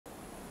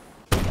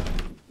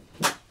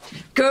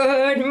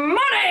Good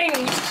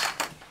morning!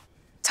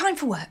 Time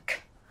for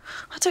work.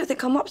 I don't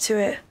think I'm up to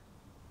it.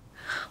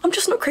 I'm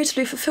just not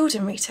creatively fulfilled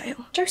in retail.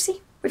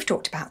 Josie, we've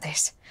talked about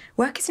this.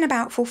 Work isn't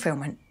about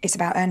fulfilment. It's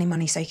about earning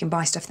money so you can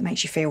buy stuff that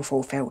makes you feel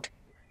fulfilled.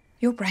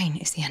 Your brain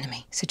is the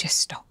enemy, so just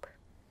stop.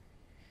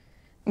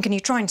 And can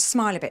you try and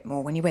smile a bit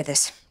more when you're with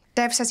us?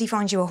 Dev says he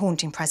finds you a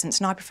haunting presence,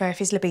 and I prefer if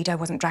his libido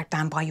wasn't dragged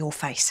down by your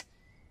face.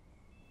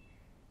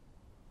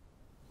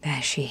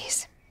 There she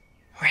is,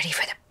 ready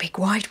for the big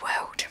wide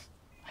world.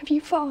 Have you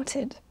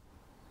farted?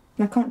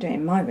 I can't do it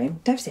in my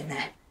room. Dev's in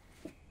there.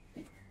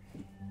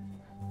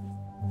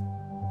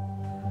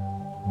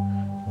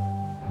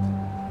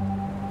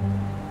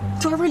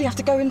 Do I really have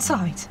to go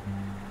inside?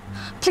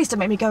 Please don't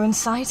make me go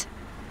inside.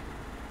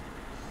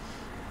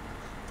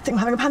 I think I'm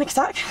having a panic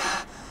attack.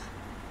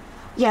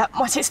 Yeah,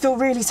 my tits feel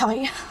really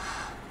tight.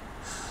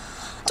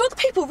 Do other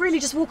people really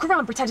just walk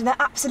around pretending they're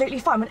absolutely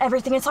fine when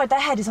everything inside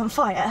their head is on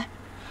fire?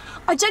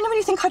 I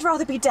genuinely think I'd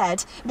rather be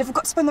dead than if I've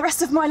got to spend the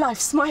rest of my life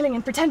smiling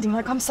and pretending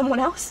like I'm someone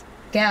else.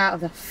 Get out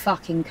of the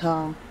fucking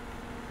car.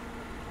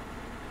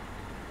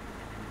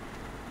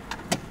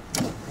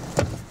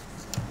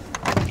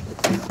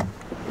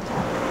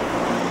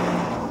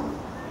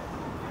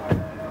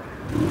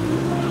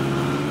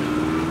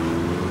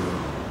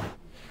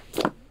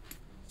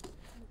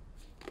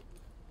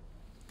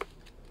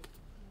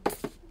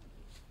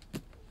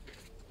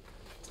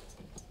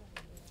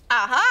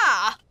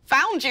 Aha!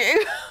 Found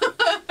you!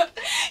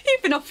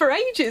 You've been off for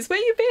ages. Where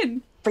you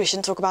been? Really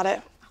shouldn't talk about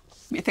it.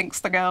 Methinks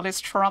the girl is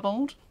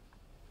troubled.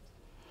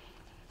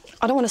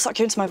 I don't want to suck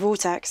you into my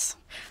vortex.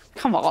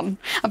 Come on,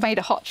 I've made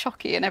a hot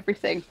chocky and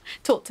everything.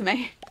 Talk to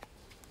me.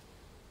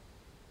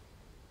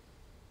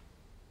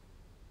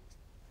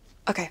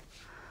 Okay,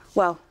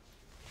 well,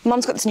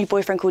 Mum's got this new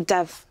boyfriend called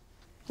Dev,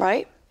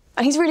 right?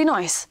 And he's really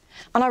nice,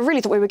 and I really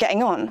thought we were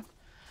getting on.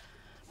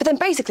 But then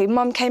basically,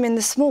 Mum came in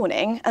this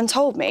morning and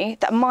told me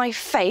that my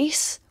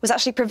face was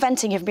actually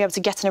preventing him from being able to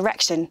get an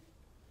erection,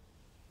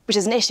 which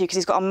is an issue because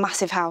he's got a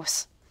massive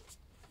house.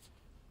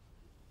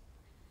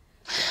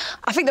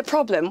 I think the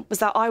problem was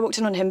that I walked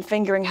in on him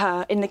fingering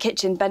her in the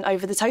kitchen bent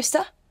over the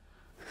toaster.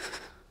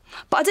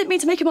 But I didn't mean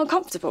to make him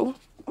uncomfortable.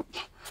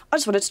 I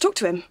just wanted to talk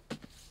to him.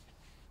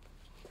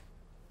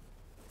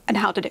 And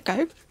how did it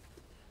go?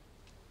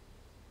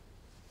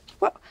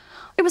 Well,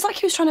 it was like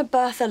he was trying to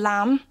birth a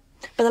lamb,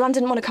 but the lamb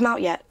didn't want to come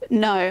out yet.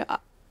 No,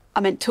 I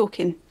meant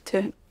talking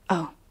to him.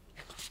 Oh.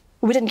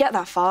 Well, we didn't get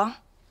that far.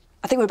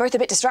 I think we were both a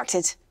bit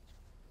distracted.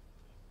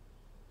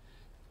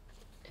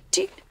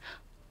 Do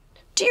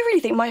you really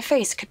think my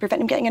face could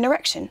prevent him getting an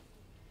erection?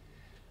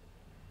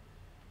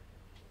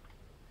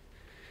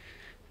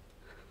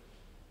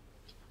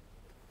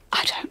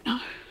 I don't know.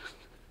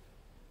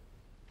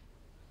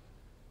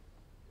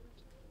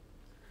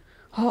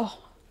 Oh,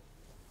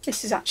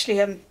 this is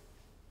actually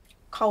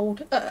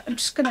cold. I'm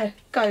just gonna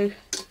go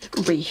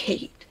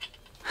reheat.